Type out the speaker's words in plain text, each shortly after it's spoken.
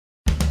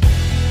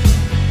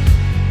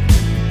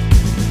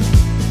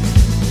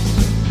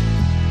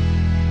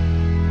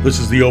This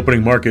is the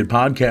Opening Market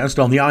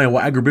Podcast on the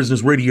Iowa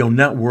Agribusiness Radio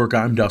Network.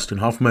 I'm Dustin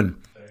Huffman.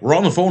 We're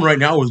on the phone right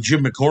now with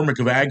Jim McCormick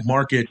of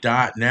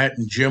agmarket.net.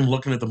 And Jim,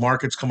 looking at the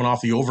markets coming off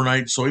the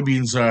overnight,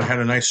 soybeans had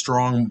a nice,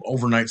 strong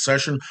overnight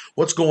session.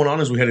 What's going on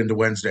as we head into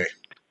Wednesday?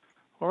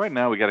 Well, right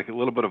now we got a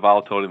little bit of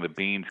volatility in the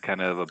beans,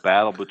 kind of a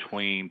battle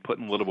between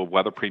putting a little bit of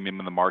weather premium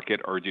in the market.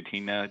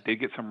 Argentina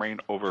did get some rain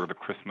over the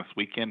Christmas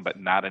weekend, but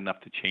not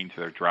enough to change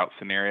their drought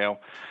scenario.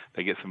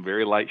 They get some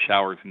very light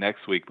showers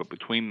next week, but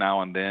between now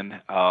and then,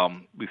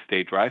 we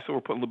stay dry, so we're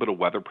putting a little bit of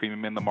weather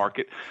premium in the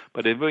market.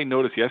 But everybody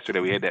noticed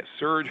yesterday we had that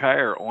surge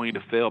higher only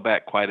to fail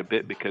back quite a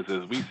bit because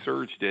as we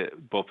surged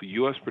it, both the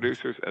U.S.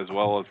 producers as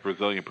well as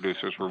Brazilian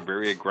producers were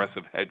very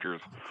aggressive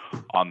hedgers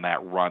on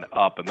that run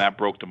up, and that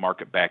broke the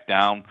market back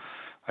down.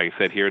 Like I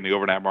said, here in the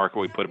overnight market,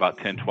 we put about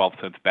 10, 12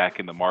 cents back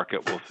in the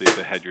market. We'll see if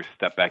the hedgers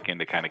step back in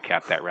to kind of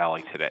cap that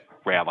rally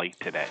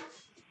today.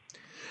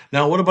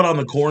 Now, what about on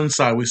the corn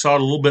side? We saw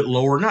it a little bit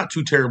lower, not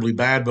too terribly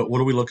bad, but what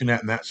are we looking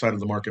at in that side of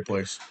the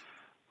marketplace?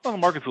 Well, the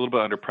market's a little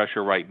bit under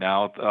pressure right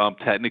now.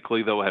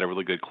 Technically, though, it had a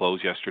really good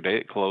close yesterday.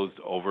 It closed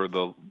over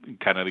the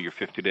kind of your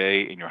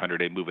 50-day and your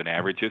 100-day moving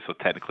averages, so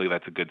technically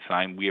that's a good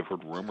sign. We have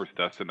heard rumors,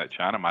 Dustin, that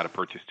China might have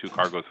purchased 2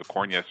 cargoes of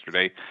corn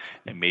yesterday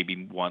and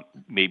maybe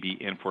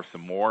in for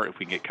some more. If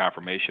we can get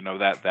confirmation of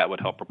that, that would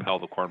help propel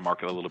the corn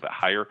market a little bit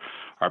higher.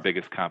 Our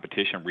biggest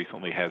competition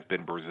recently has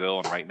been Brazil,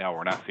 and right now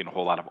we're not seeing a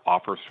whole lot of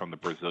offers from the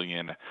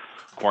Brazilian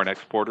corn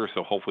exporters,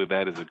 so hopefully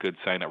that is a good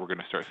sign that we're going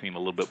to start seeing a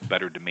little bit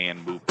better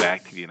demand move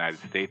back to the United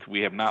States.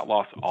 We have not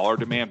lost all our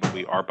demand, but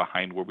we are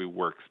behind where we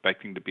were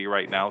expecting to be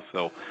right now.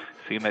 So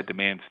seeing that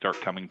demand start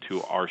coming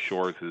to our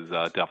shores is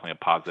definitely a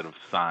positive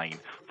sign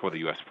for the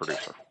U.S.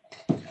 producer.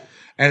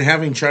 And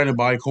having China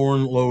buy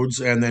corn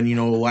loads, and then,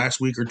 last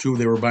week or two,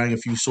 they were buying a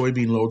few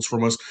soybean loads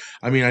from us.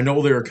 I mean, I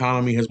know their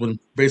economy has been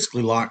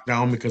basically locked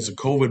down because of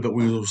COVID, but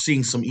we were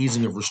seeing some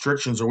easing of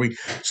restrictions. Are we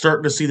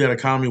starting to see that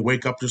economy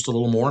wake up just a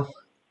little more?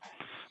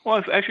 Well,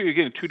 it's actually, you're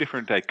getting 2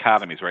 different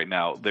dichotomies right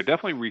now. They're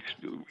definitely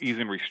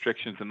easing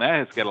restrictions, and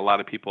that has got a lot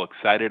of people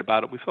excited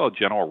about it. We saw a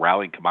general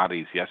rally in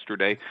commodities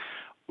yesterday,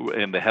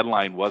 and the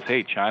headline was,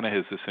 hey, China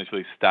has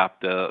essentially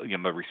stopped the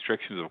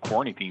restrictions of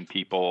quarantining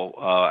people,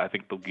 I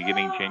think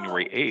beginning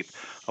January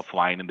 8th, of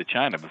flying into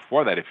China.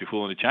 Before that, if you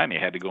flew into China,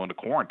 you had to go into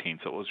quarantine,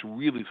 so it was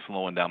really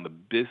slowing down the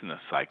business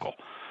cycle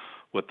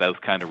with those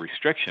kind of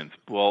restrictions.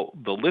 Well,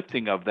 the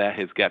lifting of that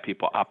has got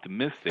people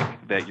optimistic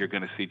that you're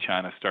going to see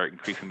China start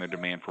increasing their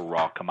demand for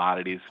raw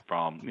commodities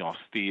from,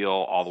 steel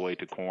all the way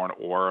to corn,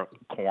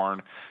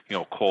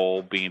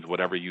 coal, beans,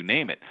 whatever you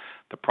name it.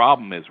 The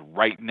problem is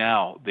right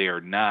now they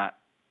are not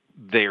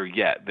there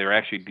yet. They're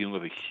actually dealing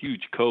with a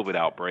huge COVID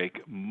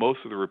outbreak. Most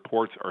of the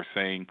reports are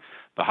saying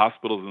the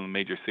hospitals in the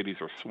major cities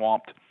are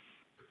swamped.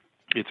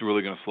 It's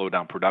really going to slow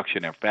down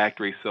production in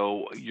factories.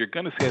 So you're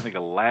going to see, I think, a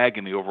lag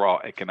in the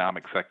overall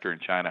economic sector in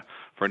China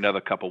for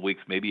another couple of weeks,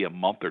 maybe a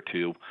month or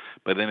two.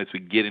 But then as we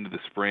get into the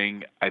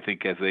spring, I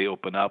think as they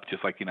open up,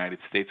 just like the United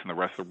States and the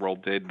rest of the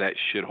world did, that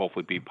should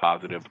hopefully be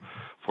positive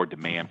for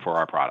demand for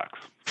our products.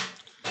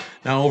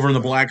 Now, over in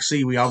the Black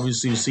Sea, we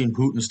obviously have seen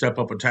Putin step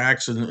up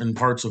attacks in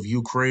parts of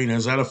Ukraine.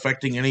 Is that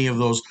affecting any of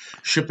those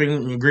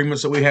shipping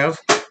agreements that we have?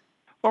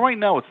 Well, right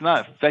now it's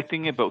not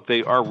affecting it, but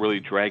they are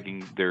really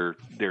dragging their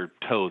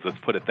toes. Let's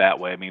put it that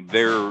way. I mean,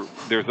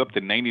 there's up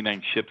to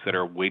 99 ships that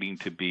are waiting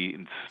to be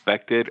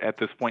inspected at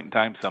this point in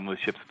time. Some of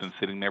the ships have been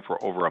sitting there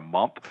for over a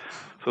month.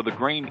 So the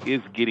grain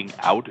is getting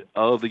out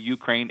of the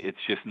Ukraine. It's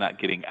just not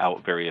getting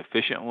out very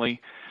efficiently.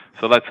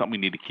 So that's something we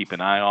need to keep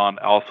an eye on.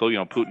 Also,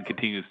 Putin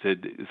continues to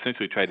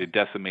essentially try to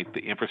decimate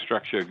the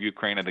infrastructure of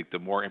Ukraine. I think the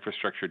more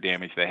infrastructure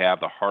damage they have,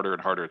 the harder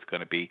and harder it's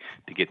going to be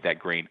to get that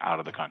grain out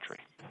of the country.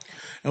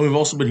 And we've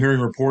also been hearing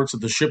reports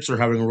that the ships are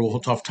having a real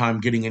tough time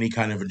getting any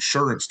kind of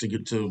insurance to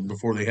get to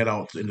before they head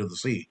out into the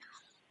sea.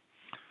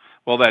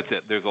 Well, that's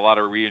it. There's a lot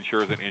of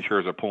reinsurers and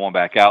insurers are pulling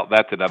back out.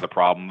 That's another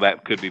problem.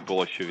 That could be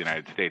bullish to the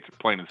United States.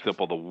 Plain and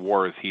simple, the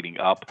war is heating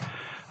up.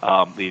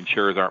 The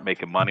insurers aren't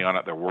making money on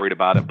it. They're worried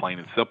about it, plain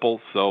and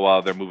simple.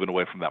 So they're moving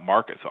away from that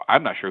market. So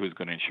I'm not sure who's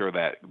going to insure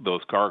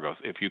those cargoes.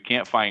 If you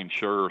can't find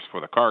insurers for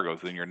the cargoes,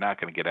 then you're not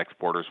going to get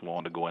exporters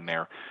willing to go in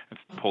there and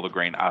pull the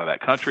grain out of that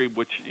country,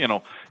 which,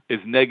 is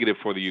negative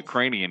for the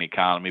Ukrainian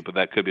economy, but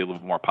that could be a little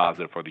bit more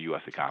positive for the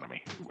U.S.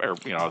 economy,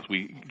 as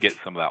we get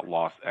some of that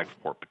lost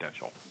export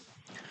potential.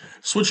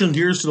 Switching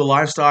gears to the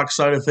livestock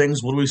side of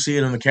things, what are we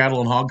seeing in the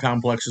cattle and hog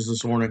complexes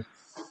this morning?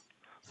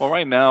 Well,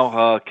 right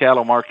now,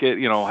 cattle market,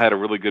 had a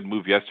really good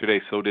move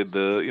yesterday. So did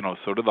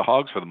the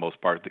hogs for the most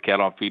part. The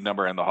cattle on feed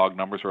number and the hog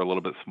numbers were a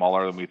little bit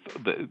smaller than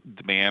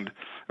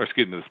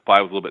the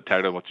supply was a little bit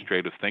tighter than what the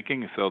trade was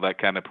thinking. So that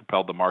kind of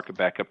propelled the market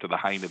back up to the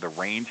high end of the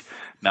range.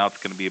 Now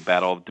it's going to be a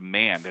battle of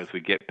demand as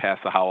we get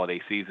past the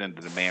holiday season.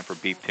 The demand for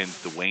beef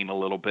tends to wane a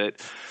little bit.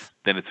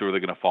 Then it's really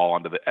going to fall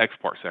onto the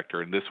export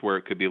sector. And this is where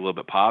it could be a little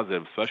bit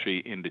positive,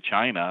 especially into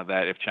China,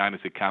 that if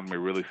China's economy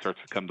really starts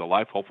to come to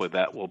life, hopefully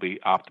that will be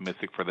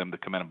optimistic for them to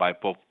come in and buy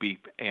both beef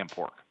and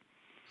pork.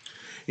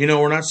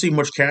 We're not seeing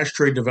much cash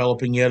trade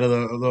developing yet. Are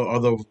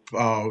the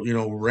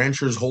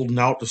ranchers holding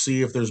out to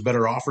see if there's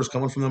better offers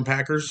coming from them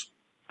packers?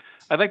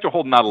 I think they're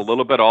holding out a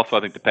little bit. Also,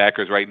 I think the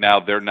Packers right now,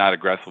 they're not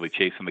aggressively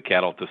chasing the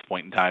cattle at this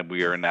point in time.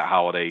 We are in that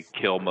holiday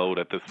kill mode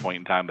at this point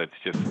in time. That's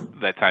just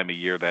that time of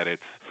year that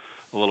it's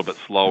a little bit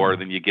slower.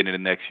 Then you get into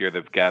next year.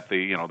 They've got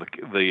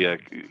the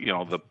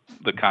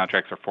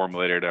contracts are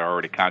formulated. Are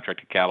already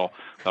contracted cattle.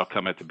 That'll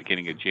come at the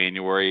beginning of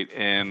January,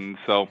 and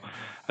so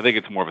I think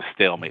it's more of a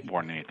stalemate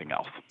more than anything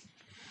else.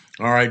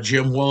 All right,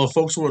 Jim. Well, if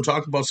folks want to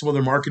talk about some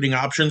other marketing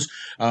options,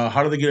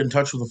 how do they get in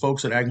touch with the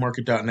folks at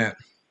agmarket.net?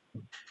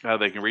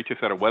 They can reach us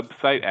at our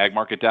website,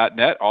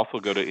 agmarket.net.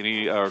 Also, go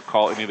to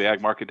call any of the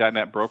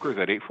agmarket.net brokers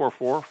at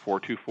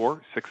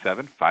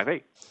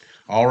 844-424-6758.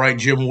 All right,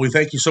 Jim. Well, we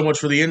thank you so much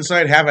for the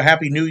insight. Have a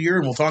happy new year,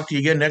 and we'll talk to you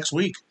again next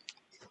week.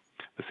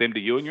 The same to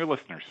you and your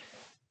listeners.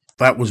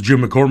 That was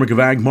Jim McCormick of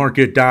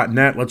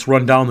agmarket.net. Let's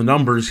run down the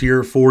numbers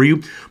here for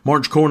you.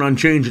 March corn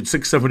unchanged at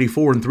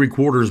 6.74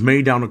 3/4.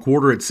 May down a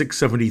quarter at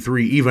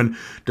 6.73 even.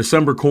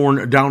 December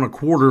corn down a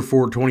quarter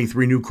for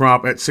 23 new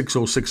crop at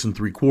 6.06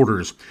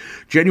 3/4.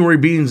 January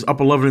beans up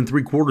 11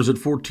 3/4 at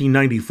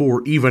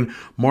 14.94 even.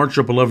 March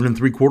up 11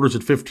 3/4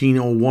 at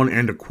 15.01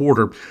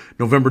 1/4.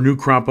 November new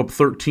crop up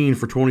 13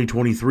 for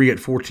 2023 at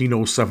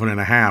 14.07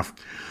 1/2.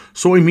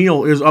 Soy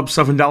meal is up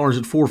 $7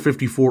 at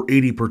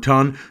 $454.80 per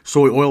ton.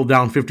 Soy oil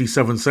down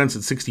 57 cents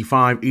at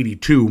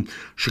 $65.82.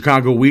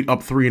 Chicago wheat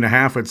up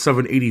 3.5 at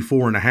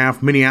 $7.84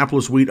 1/2.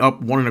 Minneapolis wheat up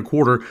 1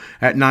 1/4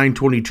 at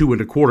 $9.22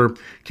 1/4.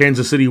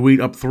 Kansas City wheat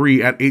up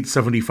 3 at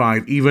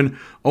 $8.75 even.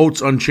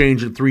 Oats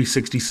unchanged at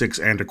 $3.66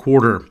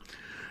 1/4.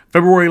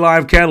 February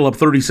live cattle up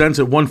 30 cents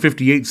at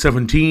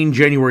 $158.17.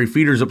 January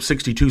feeders up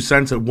 62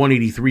 cents at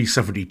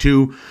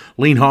 $183.72.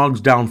 Lean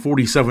hogs down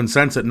 47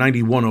 cents at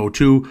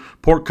 $91.02.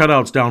 Pork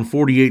cutouts down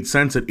 48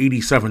 cents at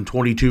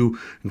 $87.22.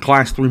 And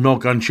Class 3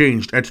 milk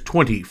unchanged at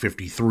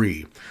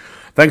 $20.53.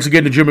 Thanks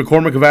again to Jim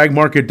McCormick of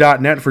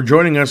agmarket.net for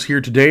joining us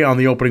here today on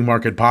the Opening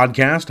Market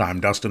Podcast.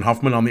 I'm Dustin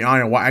Huffman on the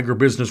Iowa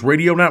Agribusiness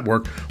Radio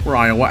Network, where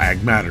Iowa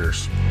Ag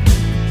matters.